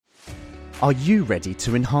Are you ready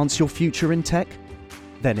to enhance your future in tech?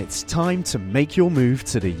 Then it's time to make your move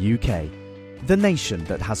to the UK, the nation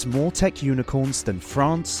that has more tech unicorns than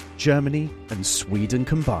France, Germany and Sweden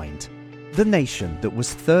combined. The nation that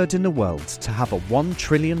was third in the world to have a $1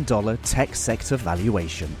 trillion tech sector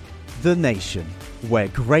valuation. The nation where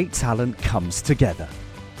great talent comes together.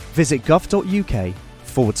 Visit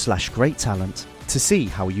gov.uk/great talent to see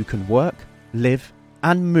how you can work, live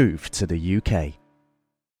and move to the UK.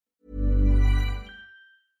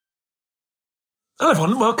 Hello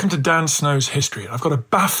everyone, welcome to Dan Snow's History. I've got a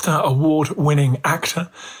BAFTA award-winning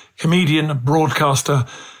actor, comedian, broadcaster,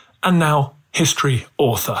 and now history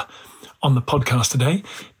author on the podcast today,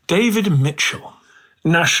 David Mitchell.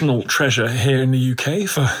 National treasure here in the UK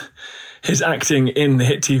for his acting in the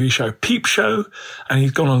hit TV show Peep Show, and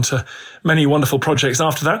he's gone on to many wonderful projects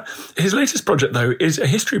after that. His latest project, though, is a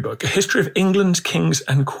history book, a history of England's kings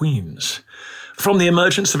and queens. From the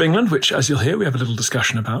emergence of England, which, as you'll hear, we have a little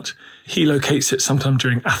discussion about. He locates it sometime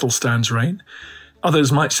during Athelstan's reign.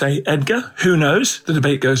 Others might say Edgar, who knows? The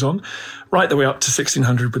debate goes on. Right the way up to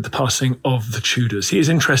 1600 with the passing of the Tudors. He is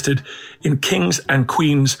interested in kings and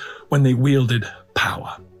queens when they wielded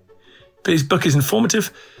power. But his book is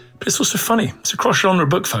informative, but it's also funny. It's a cross-genre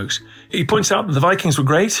book, folks. He points out that the Vikings were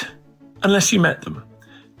great unless you met them. A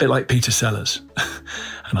bit like Peter Sellers.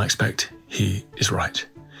 And I expect he is right.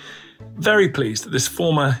 Very pleased that this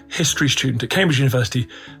former history student at Cambridge University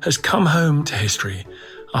has come home to history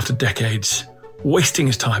after decades wasting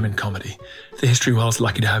his time in comedy. The history world's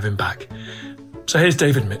lucky to have him back. So here's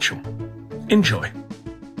David Mitchell. Enjoy.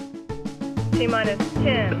 T-minus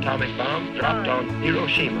 10. Atomic bomb dropped on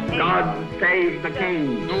Hiroshima. God save the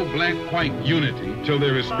king. No black-white unity till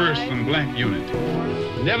there is first some black unity.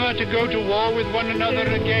 Never to go to war with one another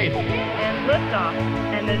again. And liftoff.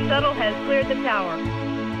 And the shuttle has cleared the tower.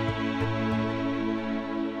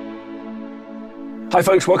 Hi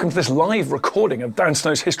folks, welcome to this live recording of Dan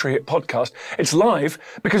Snow's History podcast. It's live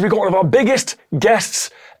because we've got one of our biggest guests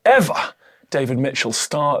ever, David Mitchell,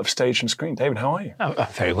 star of stage and screen. David, how are you? Oh,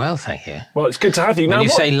 very well, thank you. Well, it's good to have you. When now, you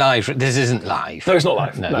say live, this isn't live. No, it's not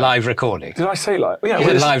live. No, live recording. Did I say live? Yeah,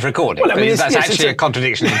 It's a live recording. Well, I mean, that's actually a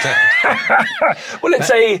contradiction in terms. Well, let's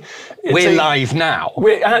say... We're live now,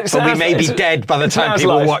 but we may be dead by the time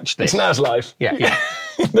people watch this. It's now live. Yeah.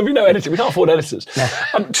 There'll be no editing. We can't afford editors. No.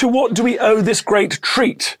 To what do we owe this great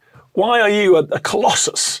treat? Why are you a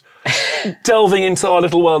colossus delving into our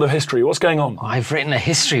little world of history? What's going on? I've written a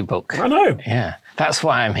history book. I know. Yeah, that's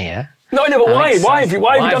why I'm here. No, but why? Why have you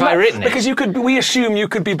done that? Written it? Because we assume you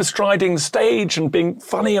could be bestriding the stage and being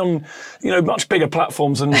funny on, much bigger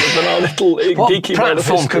platforms than our little geeky What world of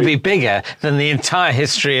platform history. Could be bigger than the entire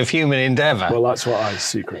history of human endeavour? Well, that's what I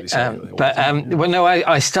secretly say.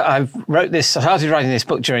 I started writing this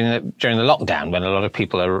book during the lockdown when a lot of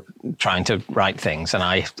people are trying to write things, and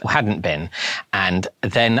I hadn't been. And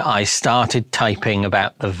then I started typing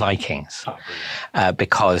about the Vikings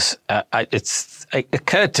because it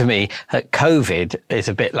occurred to me that COVID is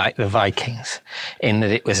a bit like the Vikings in that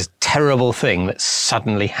it was a terrible thing that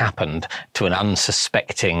suddenly happened to an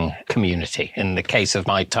unsuspecting community. In the case of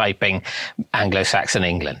my typing, Anglo-Saxon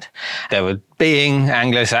England. They were being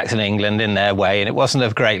Anglo-Saxon England in their way, and it wasn't a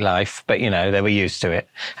great life, but, they were used to it.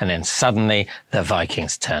 And then suddenly the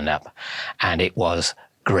Vikings turned up, and it was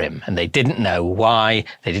grim, and they didn't know why.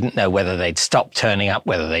 They didn't know whether they'd stop turning up,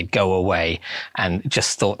 whether they'd go away, and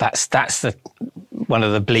just thought that's one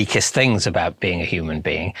of the bleakest things about being a human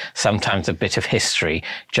being. Sometimes a bit of history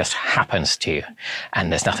just happens to you,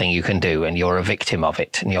 and there's nothing you can do, and you're a victim of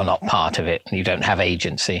it, and you're not part of it, and you don't have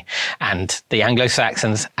agency. And the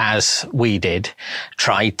Anglo-Saxons, as we did,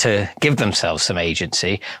 tried to give themselves some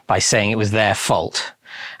agency by saying it was their fault.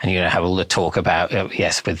 And have all the talk about,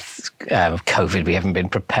 with COVID, we haven't been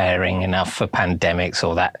preparing enough for pandemics,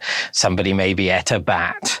 or that somebody maybe ate a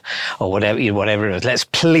bat, or whatever it was. Let's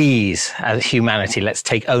please, as humanity, let's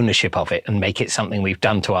take ownership of it and make it something we've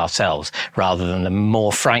done to ourselves, rather than the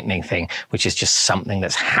more frightening thing, which is just something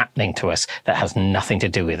that's happening to us that has nothing to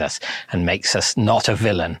do with us and makes us not a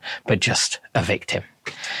villain, but just a victim.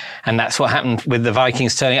 And that's what happened with the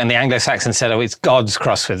Vikings turning, and the Anglo-Saxons said, it's God's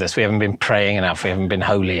cross with us. We haven't been praying enough. We haven't been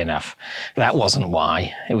holy enough. That wasn't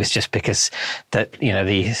why. It was just because that,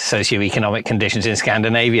 the socio-economic conditions in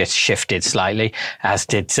Scandinavia shifted slightly, as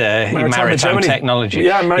did maritime technology.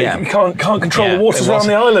 Yeah, you can't control the waters around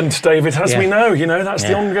the island, David, as we know. That's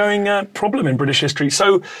the ongoing problem in British history.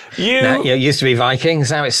 So it used to be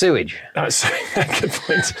Vikings, now it's sewage. That's a good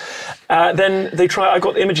point. Then they try. I've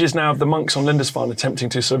got images now of the monks on Lindisfarne attempting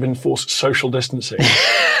to sort of enforce social distancing.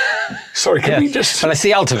 Sorry, can we just... Well, it's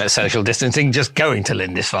the ultimate social distancing, just going to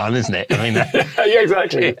Lindisfarne, isn't it? I mean, yeah,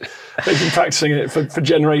 exactly. They've been practicing it for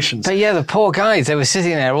generations. But yeah, the poor guys, they were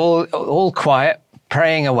sitting there all quiet,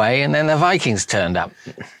 praying away, and then the Vikings turned up.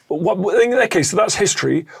 In that case, so that's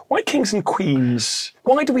history. Why kings and queens?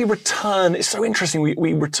 Why do we return? It's so interesting.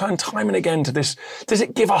 We return time and again to this. Does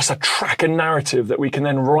it give us a track and narrative that we can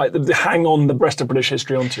then hang on the rest of British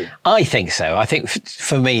history onto? I think so. I think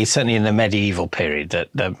for me, certainly in the medieval period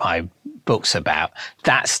that my book's about,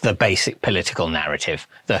 that's the basic political narrative,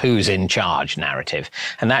 the who's in charge narrative.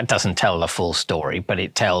 And that doesn't tell the full story, but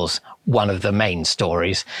it tells one of the main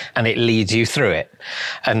stories and it leads you through it.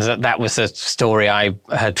 And that was the story I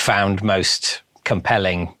had found most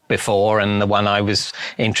compelling before and the one I was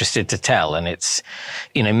interested to tell. And it's,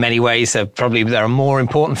 in many ways, there are more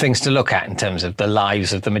important things to look at in terms of the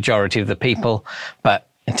lives of the majority of the people. But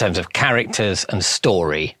in terms of characters and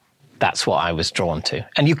story, that's what I was drawn to.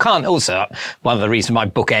 And you can't also, one of the reasons my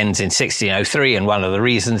book ends in 1603, and one of the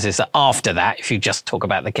reasons is that after that, if you just talk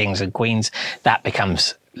about the kings and queens, that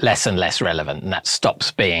becomes less and less relevant, and that stops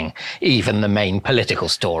being even the main political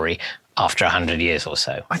story after 100 years or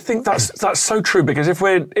so. I think that's so true, because if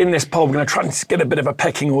we're in this poll, we're going to try and get a bit of a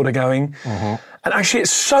pecking order going. Mm-hmm. And actually,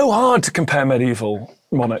 it's so hard to compare medieval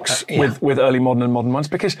monarchs with early modern and modern ones,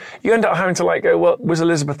 because you end up having to go, well, was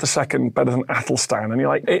Elizabeth II better than Athelstan? And you're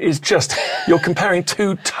like, it is just, you're comparing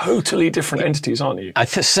two totally different entities, aren't you? I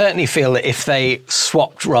certainly feel that if they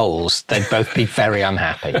swapped roles, they'd both be very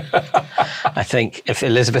unhappy. I think if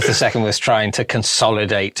Elizabeth II was trying to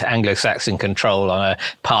consolidate Anglo-Saxon control on a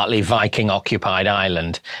partly Viking-occupied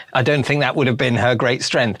island, I don't think that would have been her great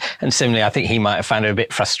strength. And similarly, I think he might have found it a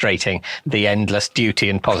bit frustrating, the endless duty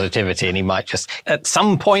and positivity, and he might just, at some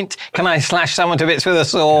point, can I slash someone to bits with a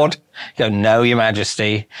sword? You go, no, Your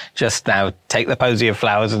Majesty, just now take the posy of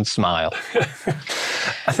flowers and smile.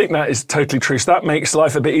 I think that is totally true. So that makes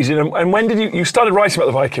life a bit easier. And when did you started writing about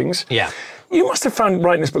the Vikings? Yeah. You must have found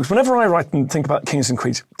writing this book, whenever I write and think about kings and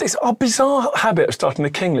queens, this our bizarre habit of starting the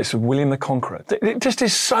king list with William the Conqueror. It just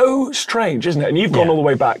is so strange, isn't it? And you've gone all the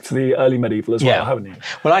way back to the early medieval as well, haven't you?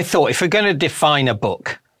 Well, I thought if we're going to define a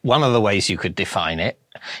book, one of the ways you could define it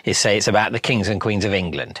is say it's about the kings and queens of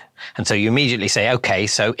England. And so you immediately say, okay,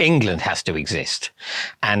 so England has to exist.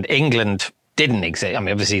 And England didn't exist. I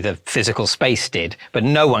mean, obviously the physical space did, but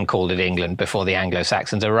no one called it England before the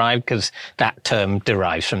Anglo-Saxons arrived, because that term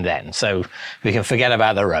derives from then. So we can forget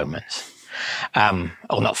about the Romans.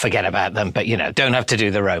 Or not forget about them, but, don't have to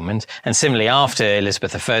do the Romans. And similarly, after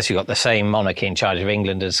Elizabeth I, you got the same monarchy in charge of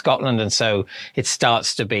England and Scotland. And so it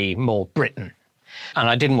starts to be more Britain. And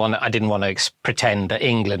I didn't want to pretend that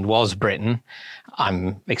England was Britain.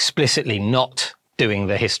 I'm explicitly not doing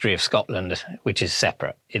the history of Scotland, which is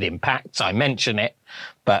separate. It impacts, I mention it.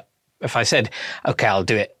 But if I said, okay, I'll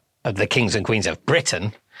do it of the kings and queens of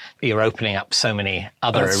Britain, you're opening up so many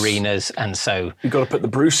other arenas. And so you've got to put the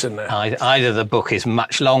Bruce in there. Either the book is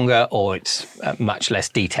much longer or it's much less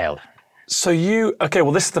detailed. So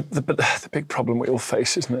this is the big problem we all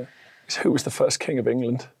face, isn't it? Is who was the first king of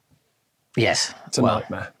England? Yes. It's a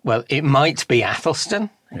nightmare. Well, it might be Athelstan.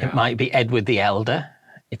 Yeah. It might be Edward the Elder.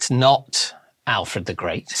 It's not Alfred the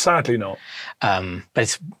Great. Sadly not. But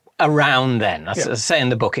it's around then. As I say in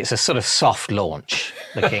the book, it's a sort of soft launch,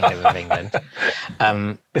 the Kingdom of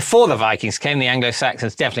England. Before the Vikings came, the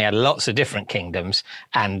Anglo-Saxons definitely had lots of different kingdoms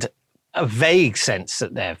and a vague sense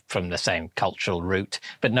that they're from the same cultural root,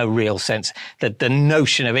 but no real sense that the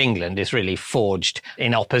notion of England is really forged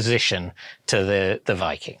in opposition to the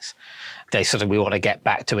Vikings. We want to get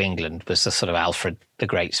back to England was the sort of Alfred the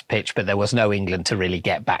Great's pitch, but there was no England to really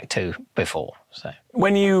get back to before. So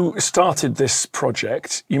when you started this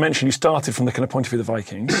project, you mentioned you started from the kind of point of view of the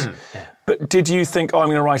Vikings. But did you think, I'm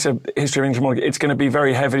going to write a history of English monarchy, it's going to be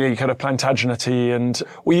very heavily kind of Plantagenety, and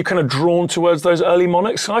were you kind of drawn towards those early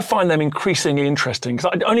monarchs? I find them increasingly interesting,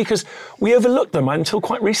 only because we overlooked them until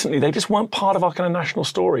quite recently. They just weren't part of our kind of national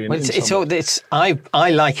story. I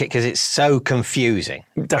like it because it's so confusing.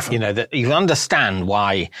 Definitely. That you understand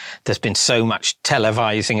why there's been so much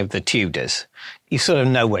televising of the Tudors. You sort of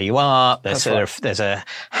know where you are. There's a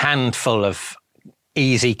handful of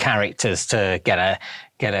easy characters to get a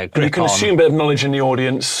grip on. You can assume a bit of knowledge in the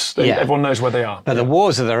audience. Everyone knows where they are. But the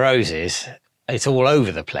Wars of the Roses, it's all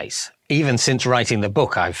over the place. Even since writing the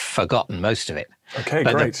book, I've forgotten most of it. Okay,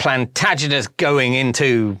 but great. The Plantagenets going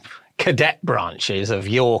into cadet branches of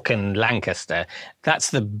York and Lancaster,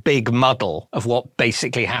 that's the big muddle of what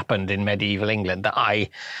basically happened in medieval England that I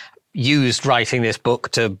used writing this book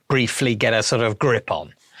to briefly get a sort of grip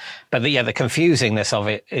on. But the confusingness of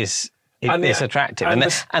it is attractive.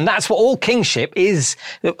 And that's what all kingship is.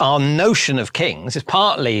 Our notion of kings is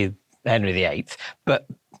partly Henry VIII. But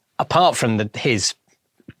apart from his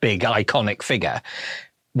big iconic figure,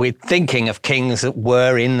 we're thinking of kings that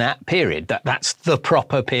were in that period. That's the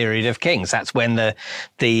proper period of kings. That's when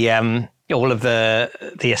all of the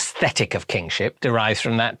aesthetic of kingship derives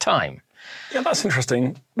from that time. Yeah, that's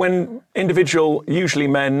interesting. When individual, usually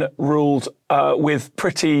men, ruled with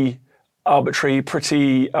pretty arbitrary,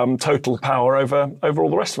 pretty total power over all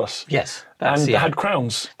the rest of us. Yes. And they had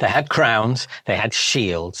crowns. They had crowns, they had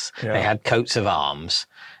shields, they had coats of arms.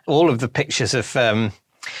 All of the pictures of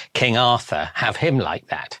King Arthur have him like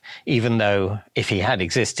that, even though if he had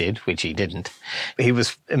existed, which he didn't, he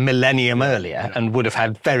was a millennium earlier and would have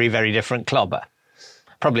had very, very different clobber.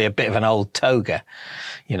 Probably a bit of an old toga,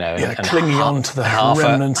 and clinging on to the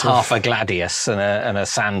remnant of half a gladius and a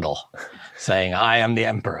sandal, saying, "I am the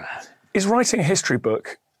emperor." Is writing a history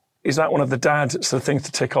book, is that one of the dad sort of things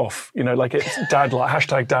to tick off? Like it's dad life,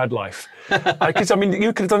 hashtag dad life. Because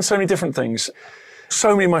you could have done so many different things.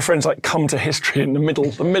 So many of my friends come to history in the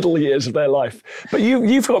middle years of their life. But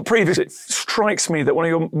you've got previous. It strikes me that one of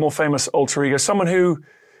your more famous alter egos, someone who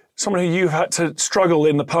you've had to struggle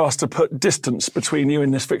in the past to put distance between you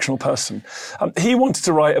and this fictional person. He wanted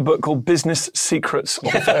to write a book called Business Secrets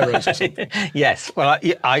of the Pharaohs or something. Yes. Well,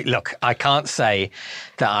 I can't say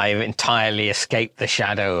that I've entirely escaped the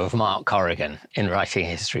shadow of Mark Corrigan in writing a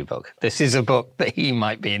history book. This is a book that he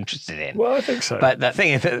might be interested in. Well, I think so. But the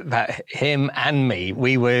thing is about him and me,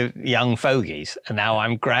 we were young fogies, and now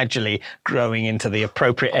I'm gradually growing into the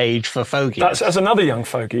appropriate age for fogies. That's, as another young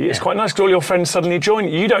fogey, it's quite nice because all your friends suddenly join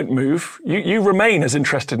you. You don't move. You remain as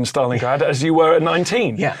interested in Stalingrad as you were at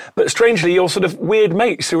 19. Yeah. But strangely, your sort of weird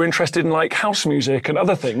mates who are interested in house music and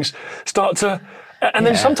other things start to... And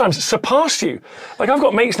then sometimes surpass you. I've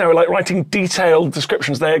got mates now who are writing detailed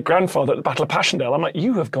descriptions of their grandfather at the Battle of Passchendaele. I'm like,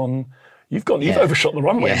 you've overshot the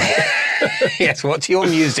runway, mate. Yes, what's your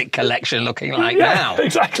music collection looking like now?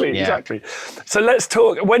 Exactly. So let's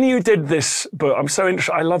talk. When you did this book, I'm so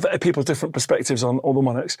interested. I love people's different perspectives on all the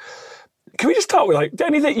monarchs. Can we just start with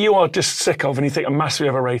any that you are just sick of and you think are massively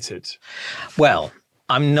overrated? Well,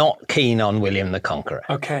 I'm not keen on William the Conqueror.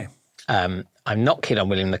 Okay. I'm not keen on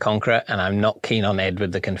William the Conqueror, and I'm not keen on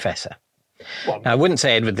Edward the Confessor. Well, Now, I wouldn't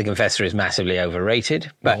say Edward the Confessor is massively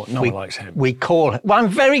overrated, but no one likes him. Well, I'm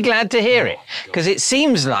very glad to hear it, because it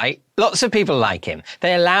seems like lots of people like him.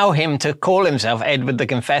 They allow him to call himself Edward the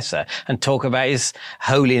Confessor and talk about his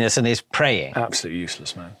holiness and his praying. Absolutely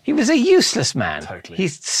useless, man. He was a useless man. Totally. He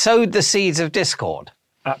sowed the seeds of discord.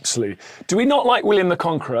 Absolutely. Do we not like William the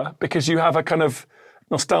Conqueror because you have a kind of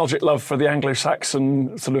nostalgic love for the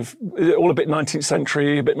Anglo-Saxon, sort of all a bit 19th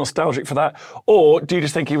century, a bit nostalgic for that? Or do you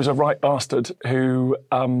just think he was a right bastard who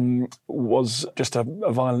was just a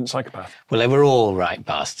violent psychopath? Well, they were all right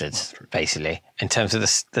bastards, basically, in terms of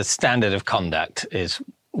the standard of conduct is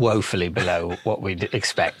woefully below what we'd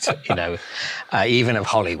expect, even of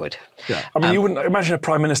Hollywood. Yeah. I mean, you wouldn't imagine a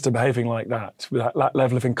prime minister behaving like that, with that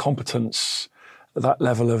level of incompetence, that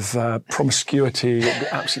level of promiscuity. It'd be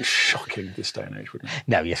absolutely shocking this day and age, wouldn't it?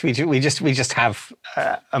 No, yes, we do. We just have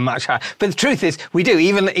a much higher. But the truth is, we do.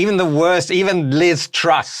 Even the worst, even Liz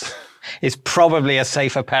Truss is probably a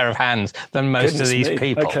safer pair of hands than most of these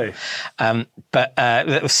people. Okay. But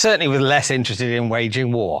certainly was less interested in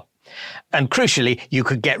waging war. And crucially, you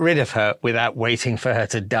could get rid of her without waiting for her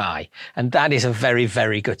to die. And that is a very,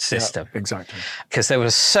 very good system. Yeah, exactly. Because there were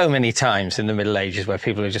so many times in the Middle Ages where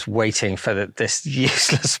people were just waiting for this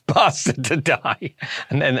useless bastard to die.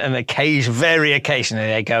 And then very occasionally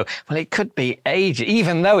they go, well, it could be ages.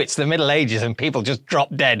 Even though it's the Middle Ages and people just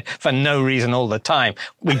drop dead for no reason all the time,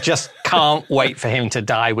 we just can't wait for him to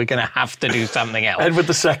die. We're going to have to do something else. Edward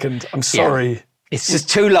II, I'm sorry. Yeah. It's just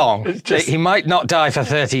too long. He might not die for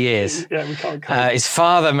 30 years. Yeah, we can't. His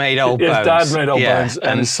father made old bones. His dad made old bones,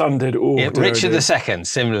 and his son did. Richard II,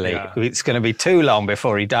 similarly. Yeah. It's going to be too long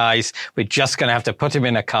before he dies. We're just going to have to put him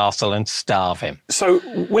in a castle and starve him. So,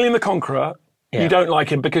 William the Conqueror, you don't like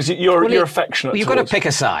him because you're affectionate. Well, you've got to pick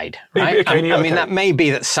a side, right? Okay, I mean, that may be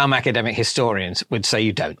that some academic historians would say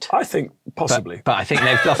you don't. I think possibly. But I think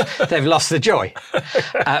they've lost the joy.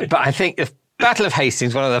 But I think if Battle of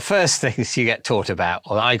Hastings, one of the first things you get taught about,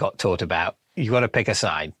 or I got taught about, you've got to pick a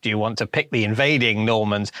side. Do you want to pick the invading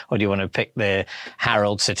Normans, or do you want to pick the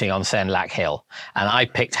Harold sitting on Senlac Hill? And I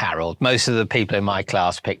picked Harold. Most of the people in my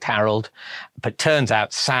class picked Harold. But turns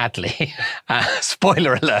out, sadly,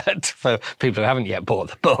 spoiler alert for people who haven't yet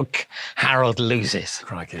bought the book, Harold loses.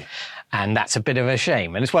 Crikey. And that's a bit of a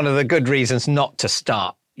shame. And it's one of the good reasons not to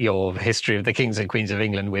start your history of the kings and queens of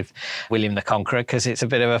England with William the Conqueror, because it's a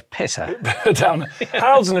bit of a pisser.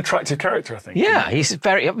 Harold's an attractive character, I think. Yeah, he's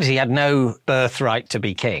very obviously had no birthright to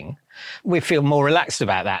be king, We feel more relaxed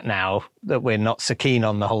about that now, that we're not so keen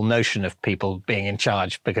on the whole notion of people being in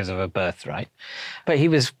charge because of a birthright. But he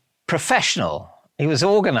was professional. He was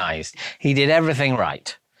organised. He did everything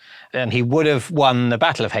right. And he would have won the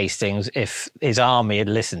Battle of Hastings if his army had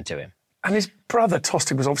listened to him. And his brother,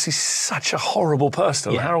 Tostig, was obviously such a horrible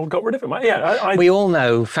person. Yeah. Harold got rid of him. We all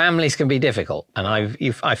know families can be difficult. And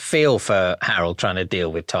I feel for Harold trying to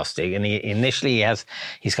deal with Tostig. And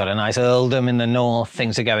he's got a nice earldom in the north.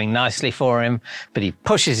 Things are going nicely for him. But he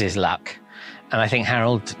pushes his luck. And I think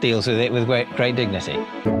Harold deals with it with great dignity.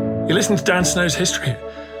 You listen to Dan Snow's History,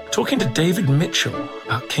 talking to David Mitchell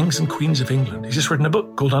about kings and queens of England. He's just written a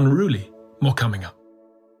book called Unruly. More coming up.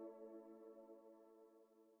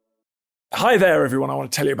 Hi there, everyone. I want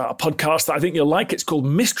to tell you about a podcast that I think you'll like. It's called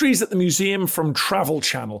Mysteries at the Museum from Travel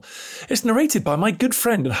Channel. It's narrated by my good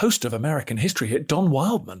friend and host of American History Hit, Don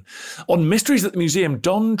Wildman. On Mysteries at the Museum,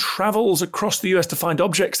 Don travels across the US to find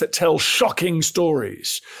objects that tell shocking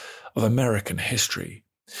stories of American history.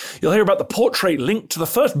 You'll hear about the portrait linked to the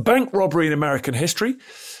first bank robbery in American history,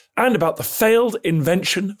 and about the failed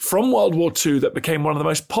invention from World War II that became one of the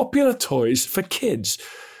most popular toys for kids.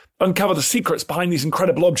 Uncover the secrets behind these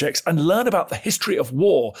incredible objects and learn about the history of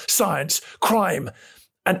war, science, crime,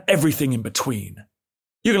 and everything in between.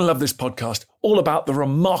 You're going to love this podcast, all about the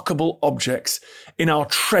remarkable objects in our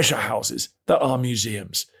treasure houses that are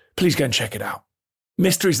museums. Please go and check it out.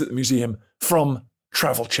 Mysteries at the Museum from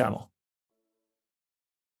Travel Channel.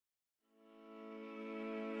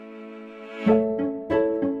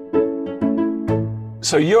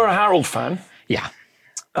 So you're a Harold fan. Yeah.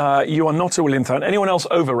 You are not a William fan. Anyone else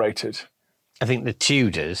overrated? I think the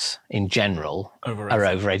Tudors in general are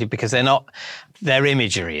overrated because their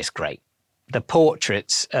imagery is great. The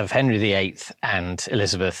portraits of Henry VIII and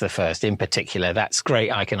Elizabeth I in particular, that's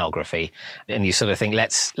great iconography. And you sort of think,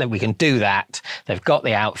 we can do that. They've got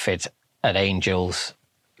the outfit at Angels,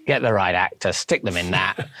 get the right actor, stick them in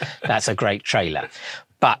that. That's a great trailer.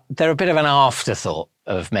 But they're a bit of an afterthought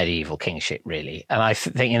of medieval kingship, really. And I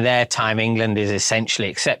think in their time, England is essentially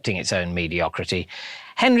accepting its own mediocrity.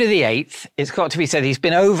 Henry VIII, it's got to be said, he's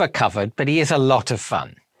been overcovered, but he is a lot of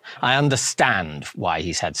fun. I understand why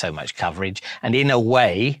he's had so much coverage. And in a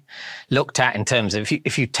way, looked at in terms of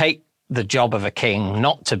if you take the job of a king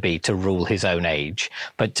not to be to rule his own age,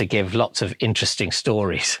 but to give lots of interesting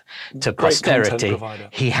stories to posterity.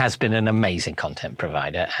 He has been an amazing content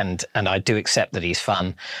provider, and I do accept that he's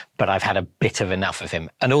fun, but I've had a bit of enough of him.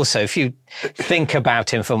 And also, if you think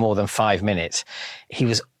about him for more than 5 minutes, he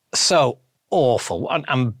was so awful,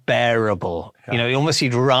 unbearable. Yeah. Almost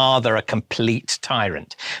you'd rather a complete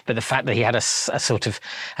tyrant. But the fact that he had a sort of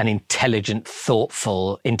an intelligent,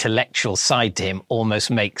 thoughtful, intellectual side to him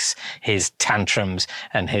almost makes his tantrums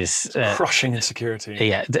and his crushing insecurity.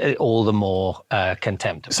 Yeah, all the more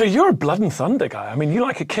contemptible. So you're a blood and thunder guy. I mean, you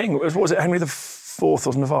like a king. Was it Henry IV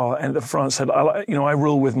of Navarre and of France said, I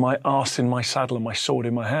rule with my arse in my saddle and my sword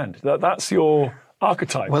in my hand. That's your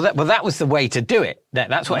archetype. Well, that was the way to do it.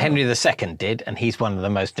 That's what Henry II did, and he's one of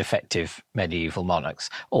the most effective medieval monarchs,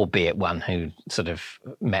 albeit one who sort of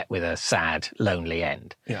met with a sad, lonely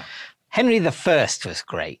end. Yeah. Henry I was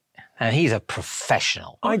great, and he's a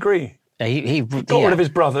professional. I agree. He got rid of his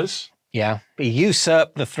brothers. Yeah. He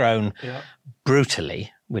usurped the throne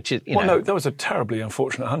brutally, which is, no, there was a terribly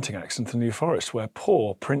unfortunate hunting accident in the New Forest where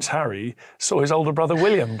poor Prince Harry saw his older brother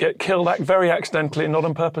William get killed very accidentally and not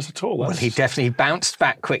on purpose at all. Well, he definitely bounced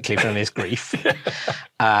back quickly from his grief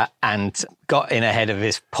and got in ahead of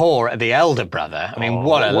the elder brother. I mean,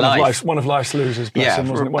 what a life. One of life's losers, wasn't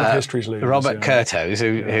it? One of history's losers. Robert Curthose,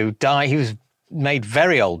 who died, he was made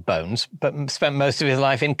very old bones, but spent most of his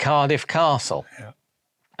life in Cardiff Castle. Yeah.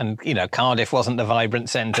 And, Cardiff wasn't the vibrant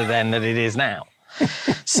centre then that it is now.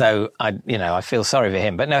 So I feel sorry for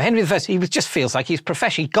him. But no, Henry I, he just feels like he's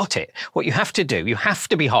professional. He got it. What you have to do, you have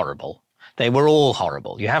to be horrible. They were all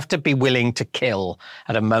horrible. You have to be willing to kill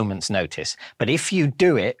at a moment's notice. But if you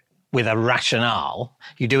do it with a rationale,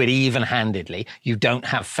 you do it even-handedly, you don't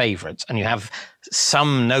have favourites, and you have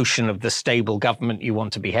some notion of the stable government you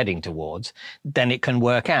want to be heading towards, then it can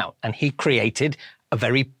work out. And he created a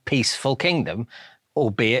very peaceful kingdom,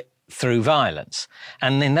 albeit through violence.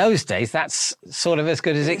 And in those days, that's sort of as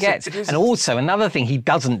good as it gets. And also, another thing he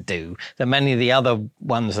doesn't do that many of the other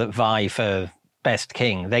ones that vie for best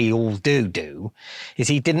king, they all do, is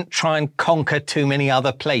he didn't try and conquer too many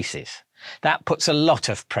other places. That puts a lot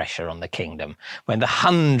of pressure on the kingdom when the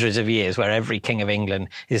hundreds of years where every king of England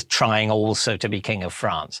is trying also to be king of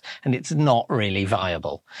France. And it's not really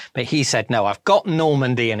viable. But he said, no, I've got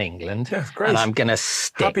Normandy and England, and I'm going to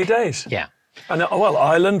stick. Happy days. Yeah. And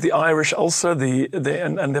Ireland, the Irish ulcer, and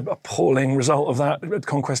the appalling result of that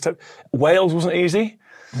conquest. Wales wasn't easy.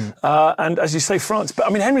 And as you say, France. But I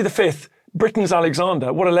mean, Henry V, Britain's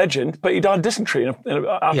Alexander, what a legend, but he died of dysentery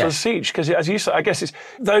after a siege. Because as you say, I guess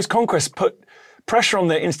those conquests put pressure on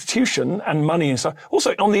their institution and money and stuff.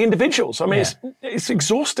 Also on the individuals. I mean, it's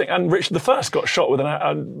exhausting. And Richard I got shot with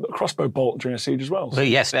a crossbow bolt during a siege as well. So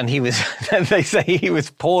yes, and he was, they say he was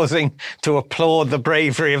pausing to applaud the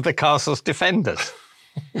bravery of the castle's defenders.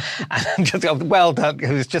 And just well done, he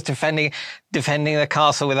was just defending the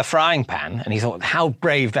castle with a frying pan, and he thought, how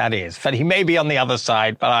brave that is. He may be on the other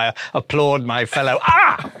side, but I applaud my fellow.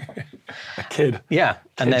 A kid. Yeah.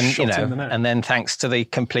 And then, and then thanks to the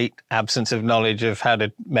complete absence of knowledge of how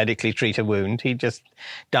to medically treat a wound, he just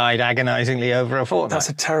died agonisingly over a fortnight. That's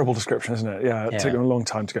a terrible description, isn't it? Yeah, it took him a long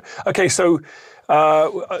time to go. Okay, so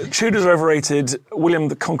Tudor's overrated, William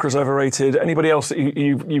the Conqueror's overrated. Anybody else that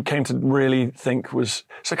you came to really think was...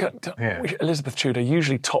 Elizabeth Tudor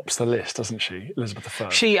usually tops the list, doesn't she? Elizabeth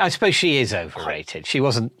I. I suppose she is overrated. She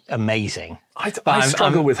wasn't amazing. I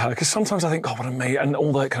struggle with her because sometimes I think, what amazing, and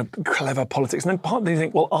all that kind of clever politics. And then partly you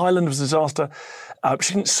think, well, Ireland was a disaster.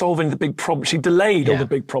 She didn't solve any of the big problems. She delayed all the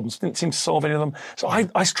big problems. Didn't seem to solve any of them. So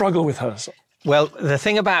I struggle with her. Well, the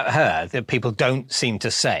thing about her that people don't seem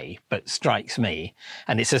to say, but strikes me,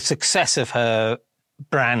 and it's a success of her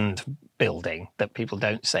brand building that people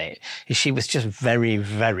don't say, is she was just very,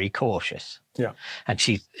 very cautious. Yeah. And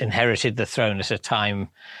she inherited the throne at a time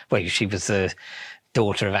where she was the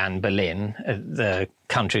daughter of Anne Boleyn. The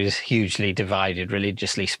country is hugely divided,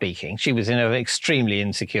 religiously speaking. She was in an extremely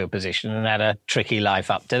insecure position and had a tricky life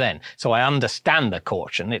up to then. So I understand the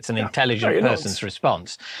caution. It's an intelligent person's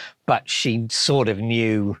response. But she sort of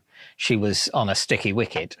knew she was on a sticky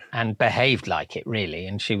wicket and behaved like it, really.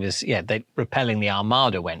 And she was, repelling the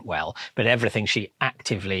Armada went well, but everything she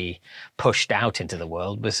actively pushed out into the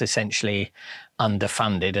world was essentially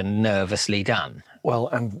underfunded and nervously done. Well,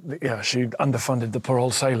 and she underfunded the poor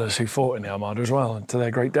old sailors who fought in the Armada as well, and to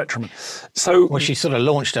their great detriment. So, well, she sort of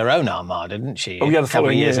launched her own Armada, didn't she? Oh, yeah, a couple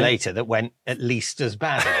of years later, that went at least as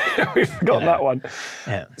badly. We forgot that one.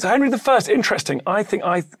 Yeah. So Henry I, interesting. I think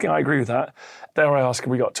I agree with that. Dare I ask,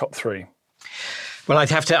 have we got top three? Well, I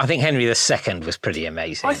think Henry II was pretty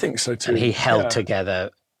amazing. I think so too. And he held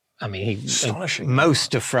together. I mean,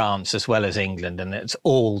 most of France as well as England, and it's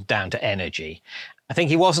all down to energy. I think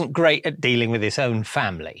he wasn't great at dealing with his own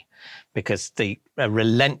family because the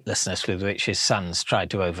relentlessness with which his sons tried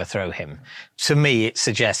to overthrow him, to me, it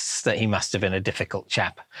suggests that he must have been a difficult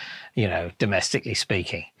chap, domestically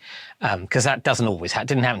speaking, because that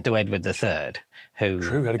didn't happen to Edward III.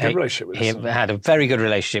 Who had a good relationship with his son. He had a very good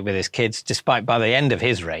relationship with his kids, despite by the end of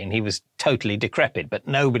his reign, he was totally decrepit, but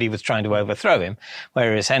nobody was trying to overthrow him.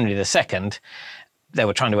 Whereas Henry II, they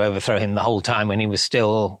were trying to overthrow him the whole time when he was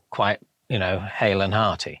still quite, hale and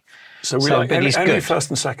hearty. So like Henry I and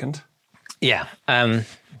II. Yeah. But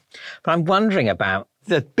I'm wondering about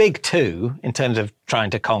the big two in terms of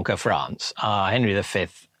trying to conquer France are Henry V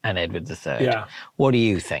and Edward III. Yeah. What do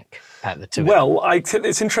you think about the two? Well,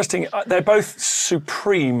 it's interesting. They're both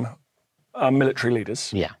supreme military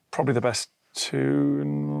leaders. Yeah. Probably the best two.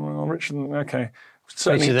 Richard, okay.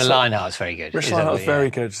 Richard the Lionheart's very good. Richard Lionheart's very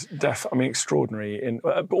good. Extraordinary.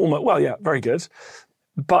 Very good.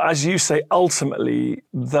 But as you say, ultimately,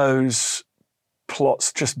 those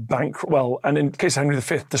plots just and in case Henry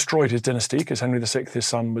V destroyed his dynasty, because Henry VI, his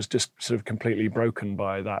son, was just sort of completely broken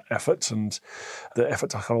by that effort and the effort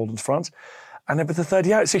to hold France. And Edward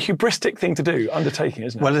III, it's a hubristic thing to do, undertaking,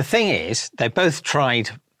 isn't it? Well, the thing is, they both tried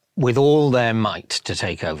with all their might to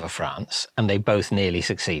take over France, and they both nearly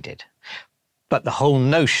succeeded. But the whole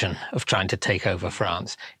notion of trying to take over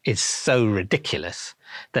France is so ridiculous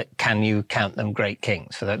that can you count them great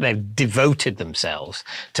kings? For that they've devoted themselves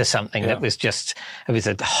to something that was it was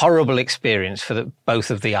a horrible experience for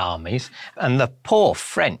both of the armies. And the poor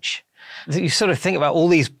French, you sort of think about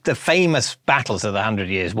the famous battles of the 100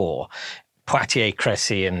 Years' War, Poitiers,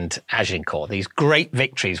 Crécy and Agincourt, these great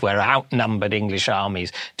victories where outnumbered English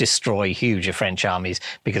armies destroy huger French armies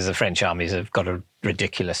because the French armies have got a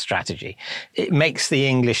ridiculous strategy. It makes the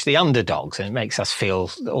English the underdogs and it makes us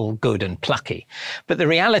feel all good and plucky. But the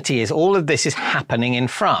reality is all of this is happening in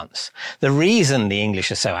France. The reason the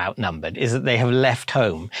English are so outnumbered is that they have left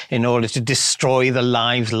home in order to destroy the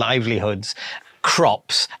lives, livelihoods,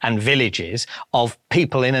 crops and villages of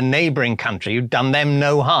people in a neighbouring country who've done them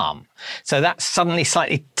no harm. So that suddenly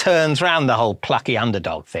slightly turns around the whole plucky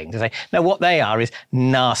underdog thing to say, no, what they are is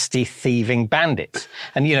nasty, thieving bandits.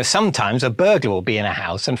 And, sometimes a burglar will be in a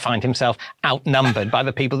house and find himself outnumbered by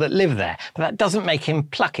the people that live there. But that doesn't make him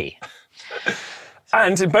plucky.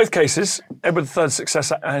 And in both cases, Edward III's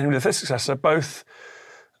successor and Henry V's successor both,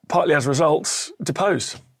 partly as results,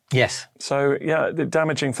 deposed. Yes. So, yeah, they're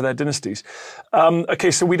damaging for their dynasties.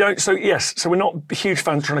 Okay, so we're not huge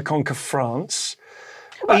fans trying to conquer France.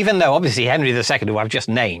 Well, even though, obviously, Henry II, who I've just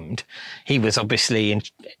named, he was obviously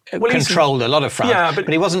controlled a lot of France, but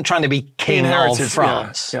he wasn't trying to be king of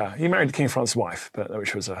France. Yeah, he married the King of France's wife,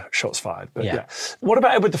 which was shots fired. But yeah. What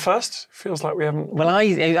about Edward I? Feels like we haven't... Well,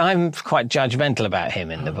 I'm quite judgmental about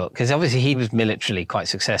him in the book, because obviously he was militarily quite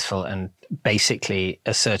successful and basically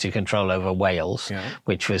asserted control over Wales,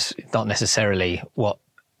 which was not necessarily what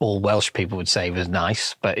all Welsh people would say was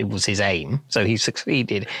nice, but it was his aim. So he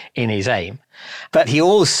succeeded in his aim. But he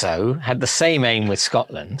also had the same aim with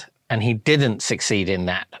Scotland, and he didn't succeed in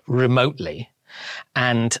that remotely.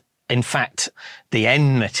 And in fact, the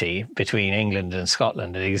enmity between England and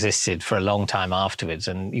Scotland had existed for a long time afterwards,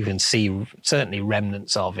 and you can see certainly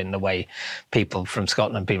remnants of in the way people from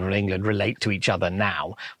Scotland, people from England relate to each other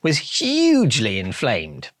now, was hugely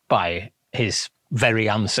inflamed by his very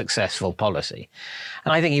unsuccessful policy.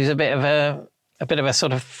 And I think he was a bit of a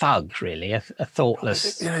sort of thug, really, a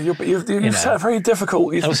thoughtless... You've set a very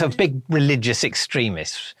difficult... And also a big religious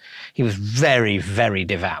extremist. He was very, very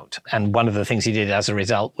devout. And one of the things he did as a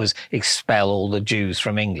result was expel all the Jews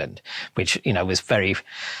from England, which, was very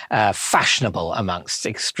fashionable amongst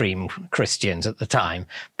extreme Christians at the time.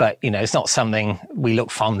 But, it's not something we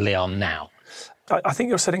look fondly on now. I think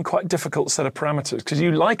you're setting quite a difficult set of parameters, because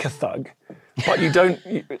you like a thug, but you don't.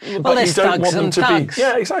 You don't want them to be.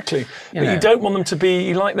 Yeah, exactly. You don't want them to be.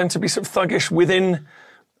 You like them to be sort of thuggish within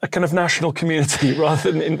a kind of national community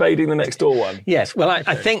rather than invading the next door one. Yes. Well,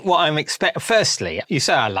 I think what I'm expecting. Firstly, you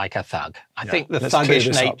say I like a thug. I think the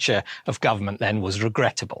thuggish nature of government then was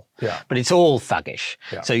regrettable. Yeah. But it's all thuggish.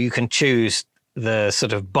 Yeah. So you can choose the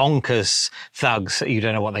sort of bonkers thugs, you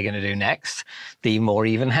don't know what they're going to do next, the more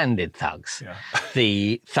even-handed thugs,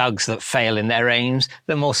 the thugs that fail in their aims,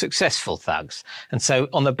 the more successful thugs. And so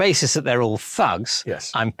on the basis that they're all thugs,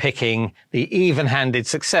 I'm picking the even-handed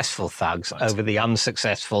successful thugs over the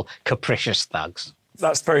unsuccessful capricious thugs.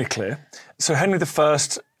 That's very clear. So Henry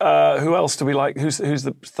I, who else do we like? Who's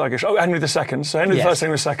the thuggish? Oh, Henry II. So Henry I,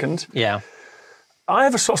 Henry II. Yeah. I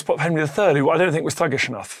have a soft spot for Henry III, who I don't think was thuggish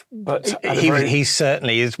enough. But he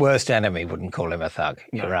certainly, his worst enemy wouldn't call him a thug.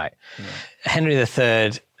 You're right. No. Henry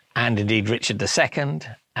III, and indeed Richard II,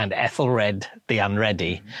 and Ethelred the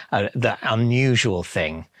Unready, the unusual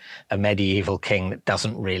thing, a medieval king that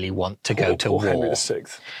doesn't really want to go to war. Henry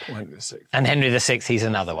VI. And Henry VI, he's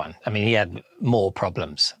another one. I mean, he had more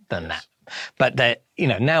problems than that. But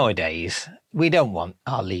nowadays, we don't want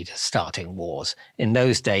our leaders starting wars. In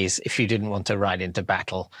those days, if you didn't want to ride into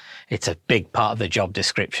battle, it's a big part of the job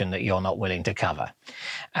description that you're not willing to cover.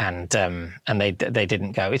 And they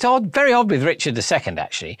didn't go. It's very odd with Richard II,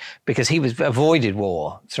 actually, because he avoided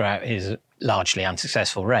war throughout his largely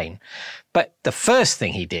unsuccessful reign. But the first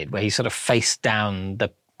thing he did, where he sort of faced down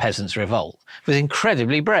the peasants' revolt, was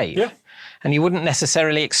incredibly brave. Yeah. And you wouldn't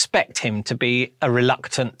necessarily expect him to be a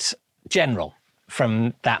reluctant general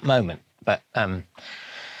from that moment. But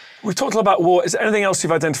we've talked a lot about war. Is there anything else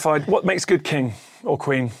you've identified? What makes a good king or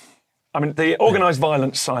queen? I mean, the organised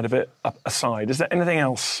violence side of it aside, is there anything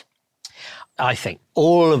else? I think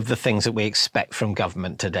all of the things that we expect from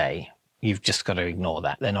government today, you've just got to ignore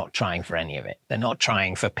that. They're not trying for any of it. They're not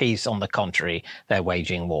trying for peace. On the contrary, they're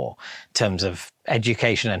waging war. In terms of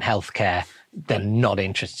education and healthcare, they're not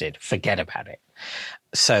interested. Forget about it.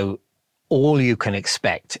 So all you can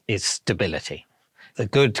expect is stability. The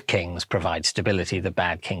good kings provide stability, the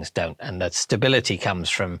bad kings don't. And that stability comes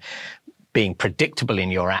from being predictable in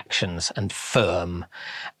your actions and firm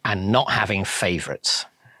and not having favourites.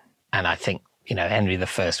 And I think, Henry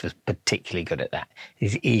I was particularly good at that.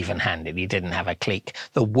 He's even-handed. He didn't have a clique.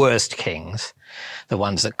 The worst kings, the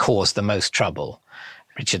ones that caused the most trouble,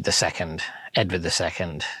 Richard II, Edward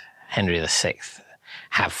II, Henry VI,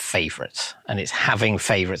 have favourites. And it's having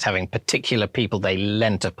favourites, having particular people they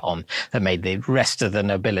leant upon that made the rest of the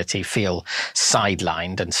nobility feel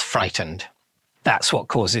sidelined and frightened. That's what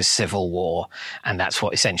causes civil war. And that's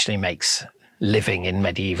what essentially makes living in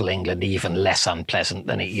medieval England even less unpleasant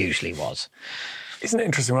than it usually was. Isn't it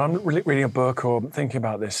interesting when I'm reading a book or thinking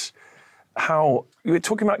about this, how you were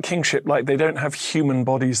talking about kingship like they don't have human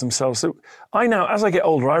bodies themselves. So I now, as I get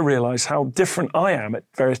older, I realise how different I am at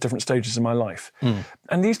various different stages in my life.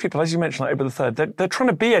 And these people, as you mentioned, like Edward III, they're trying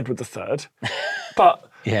to be Edward III, but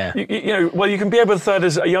you can be Edward III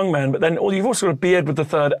as a young man, but then you've also got to be Edward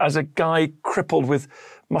III as a guy crippled with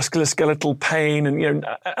musculoskeletal pain, and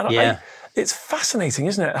it's fascinating,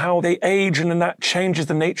 isn't it, how they age and then that changes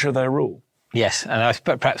the nature of their rule. Yes, and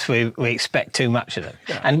perhaps we expect too much of them.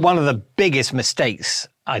 Yeah. And one of the biggest mistakes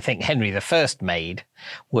I think Henry I made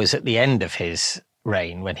was at the end of his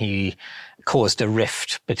reign, when he caused a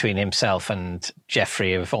rift between himself and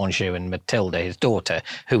Geoffrey of Anjou and Matilda, his daughter,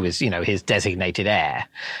 who was, his designated heir.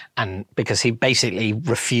 And because he basically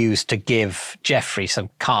refused to give Geoffrey some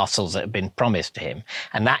castles that had been promised to him.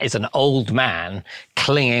 And that is an old man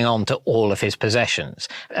clinging on to all of his possessions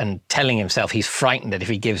and telling himself he's frightened that if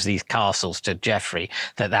he gives these castles to Geoffrey,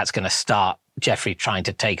 that's going to start Geoffrey trying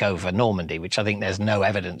to take over Normandy, which I think there's no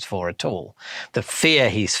evidence for at all. The fear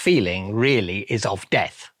he's feeling really is of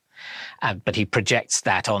death. But he projects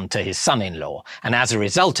that onto his son-in-law. And as a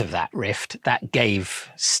result of that rift, that gave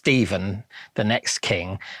Stephen, the next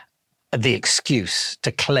king, the excuse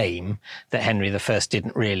to claim that Henry I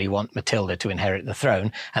didn't really want Matilda to inherit the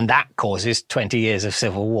throne. And that causes 20 years of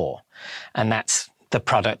civil war. And that's the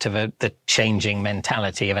product of the changing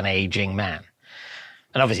mentality of an aging man.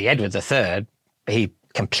 And obviously Edward III, he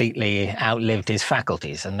completely outlived his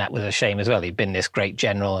faculties, and that was a shame as well. He'd been this great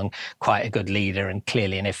general and quite a good leader and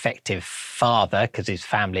clearly an effective father because his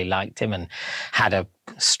family liked him and had a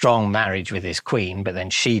strong marriage with his queen, but then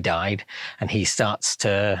she died and he starts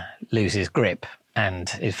to lose his grip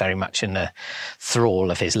and is very much in the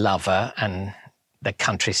thrall of his lover, and the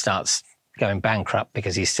country starts going bankrupt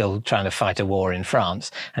because he's still trying to fight a war in France.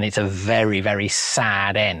 And it's a very, very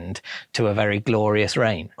sad end to a very glorious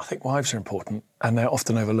reign. I think wives are important, and they're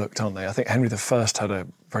often overlooked, aren't they? I think Henry I had a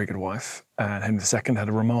very good wife, and Henry II had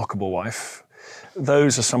a remarkable wife.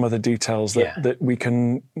 Those are some of the details that we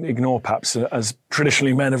can ignore, perhaps, as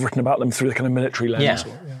traditionally men have written about them through the kind of military lens.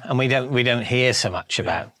 And we don't hear so much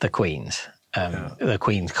about the Queen's, the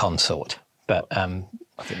Queen's consort. But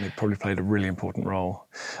I think they probably played a really important role.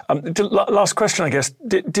 Last question, I guess.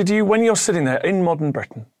 Did you, when you're sitting there in modern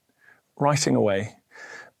Britain, writing away,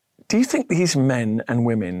 do you think these men and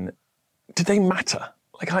women, did they matter?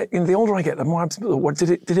 Like, the older I get, the more what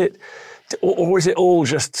did it, or is it all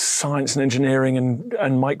just science and engineering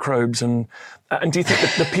and microbes and do you think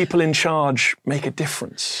that the people in charge make a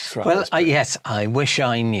difference? Well, yes, I wish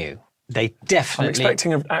I knew. They definitely... I'm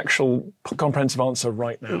expecting an actual comprehensive answer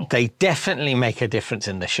right now. They definitely make a difference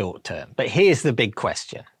in the short term. But here's the big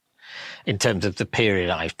question in terms of the period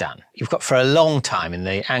I've done. You've got, for a long time in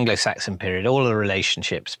the Anglo-Saxon period, all the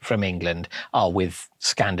relationships from England are with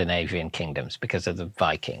Scandinavian kingdoms because of the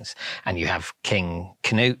Vikings. And you have King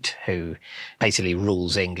Canute, who basically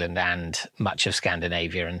rules England and much of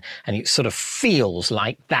Scandinavia. And it sort of feels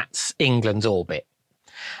like that's England's orbit.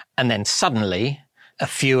 And then suddenly a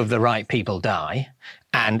few of the right people die,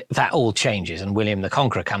 and that all changes. And William the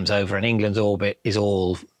Conqueror comes over, and England's orbit is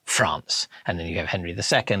all France. And then you have Henry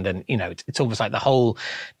II, and, it's almost like the whole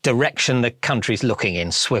direction the country's looking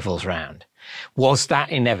in swivels round. Was that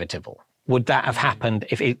inevitable? Would that have happened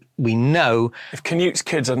if Canute's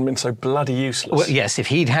kids hadn't been so bloody useless? Well, yes, if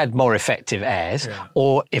he'd had more effective heirs,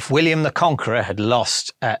 or if William the Conqueror had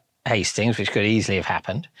lost at Hastings, which could easily have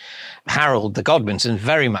happened. Harold the Godwinson,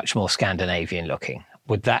 very much more Scandinavian looking.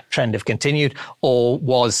 Would that trend have continued, or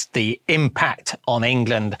was the impact on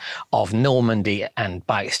England of Normandy and,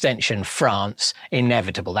 by extension, France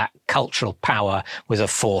inevitable? That cultural power was a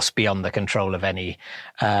force beyond the control of any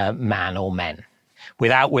man or men.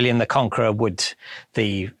 Without William the Conqueror, would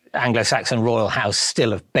the Anglo-Saxon royal house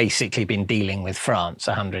still have basically been dealing with France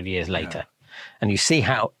 100 years later? Yeah. And you see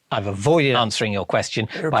how I've avoided answering your question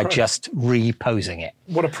by just reposing it.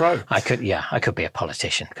 What a pro. I could be a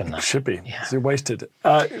politician, couldn't I? Should be. Yeah. You're wasted.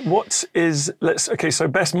 So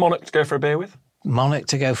best monarch to go for a beer with? Monarch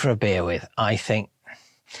to go for a beer with, I think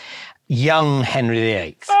young Henry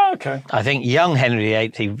VIII. Oh, okay. I think young Henry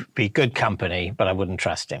VIII, he'd be good company, but I wouldn't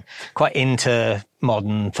trust him. Quite into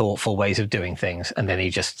modern, thoughtful ways of doing things. And then he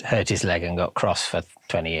just hurt his leg and got cross for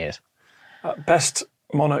 20 years. Best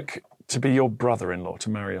monarch to be your brother-in-law, to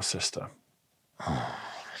marry your sister.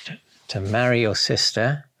 To marry your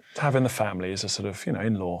sister? To have in the family as a sort of,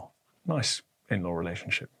 in-law, nice in-law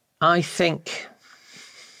relationship. I think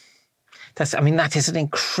that is an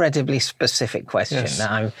incredibly specific question. Yes.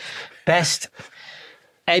 Now, best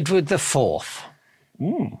Edward IV.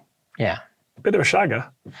 Yeah. Bit of a shagger.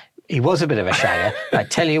 He was a bit of a shagger. I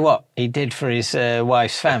tell you what, he did for his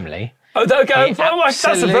wife's family. Oh, okay. That's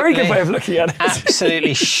a very good way of looking at it.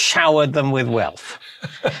 Absolutely showered them with wealth.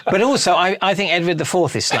 But also, I think Edward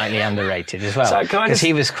IV is slightly underrated as well, because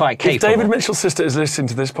he was quite capable. If David Mitchell's sister is listening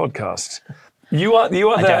to this podcast, you are there.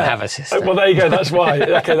 I don't have a sister. Well, there you go. That's why.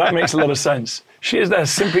 Okay, that makes a lot of sense. She is there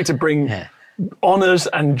simply to bring honours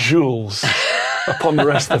and jewels upon the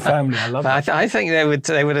rest of the family. I love it. I think they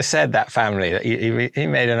would have said, that family, that he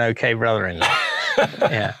made an okay brother-in-law.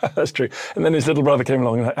 Yeah. That's true. And then his little brother came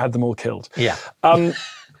along and had them all killed. Yeah.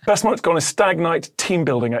 Best month's gone a stag night team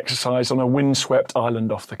building exercise on a windswept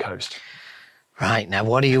island off the coast. Right. Now,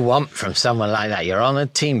 what do you want from someone like that? You're on a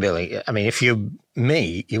team building. I mean, if you're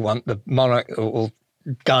me, you want the Monarch who will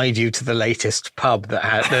guide you to the latest pub that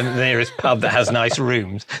has the nearest pub that has nice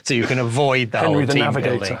rooms, so you can avoid the Henry whole the team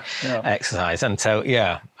Navigator. building Yeah. exercise. And so,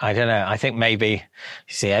 I don't know. I think maybe,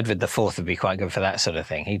 you see, Edward IV would be quite good for that sort of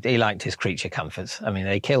thing. He liked his creature comforts. I mean,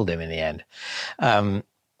 they killed him in the end. I'm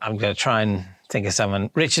going to try and think of someone.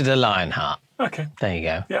 Richard the Lionheart. Okay. There you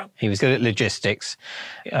go. Yeah. He was good at logistics.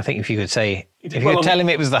 I think if you could say, if you well could tell him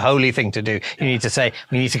it was the holy thing to do, you need to say,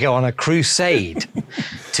 we need to go on a crusade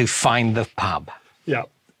to find the pub. Yeah.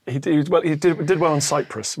 He did well on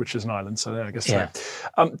Cyprus, which is an island, so there, I guess Yeah.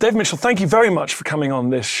 so. Dave Mitchell, thank you very much for coming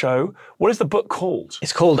on this show. What is the book called?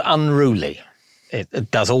 It's called Unruly.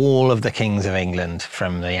 It does all of the kings of England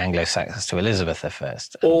from the Anglo-Saxons to Elizabeth I.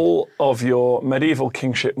 All of your medieval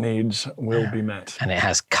kingship needs will be met. And it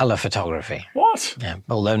has colour photography. What? Yeah,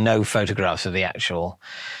 although no photographs of the actual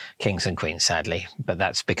kings and queens, sadly. But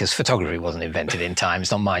that's because photography wasn't invented in time.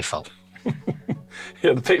 It's not my fault.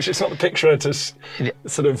 Yeah, the picture. It's not the picture to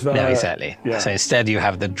sort of. No, exactly. Yeah. So instead you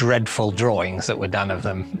have the dreadful drawings that were done of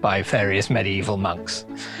them by various medieval monks.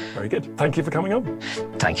 Very good. Thank you for coming on.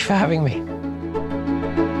 Thank you for having me.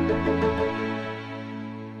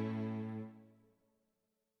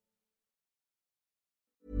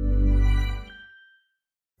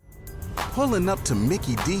 Pulling up to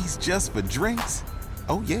Mickey D's just for drinks?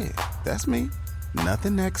 Oh yeah, that's me.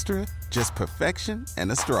 Nothing extra, just perfection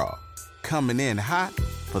and a straw. Coming in hot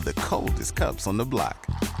for the coldest cups on the block.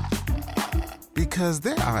 Because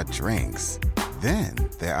there are drinks. Then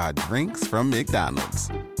there are drinks from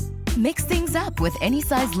McDonald's. Mix things up with any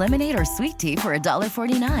size lemonade or sweet tea for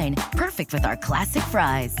 $1.49. Perfect with our classic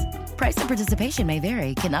fries. Price and participation may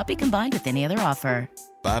vary. Cannot be combined with any other offer.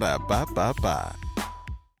 Ba-da-ba-ba-ba.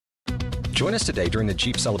 Join us today during the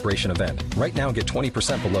Jeep Celebration event. Right now, get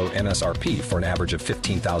 20% below MSRP for an average of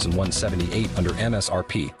 $15,178 under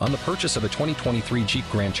MSRP on the purchase of a 2023 Jeep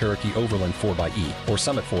Grand Cherokee Overland 4xE or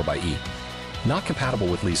Summit 4xE. Not compatible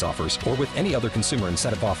with lease offers or with any other consumer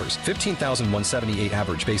incentive offers. $15,178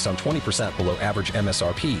 average based on 20% below average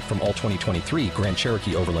MSRP from all 2023 Grand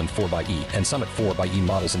Cherokee Overland 4xE and Summit 4xE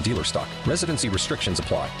models in dealer stock. Residency restrictions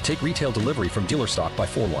apply. Take retail delivery from dealer stock by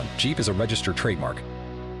 4/1. Jeep is a registered trademark.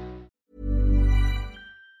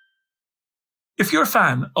 If you're a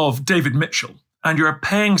fan of David Mitchell and you're a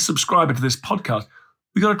paying subscriber to this podcast,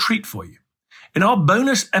 we got a treat for you. In our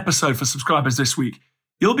bonus episode for subscribers this week,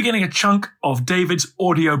 you'll be getting a chunk of David's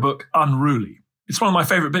audiobook, Unruly. It's one of my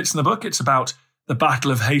favourite bits in the book. It's about the Battle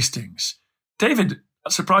of Hastings. David,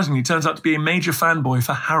 surprisingly, turns out to be a major fanboy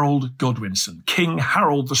for Harold Godwinson, King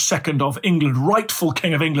Harold II of England, rightful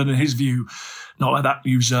King of England in his view, not like that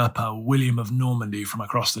usurper William of Normandy from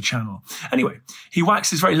across the Channel. Anyway, he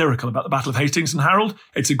waxes very lyrical about the Battle of Hastings and Harold.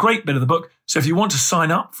 It's a great bit of the book, so if you want to sign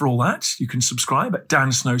up for all that, you can subscribe at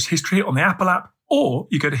Dan Snow's History Hit on the Apple app, or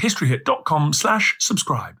you go to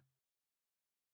historyhit.com/subscribe.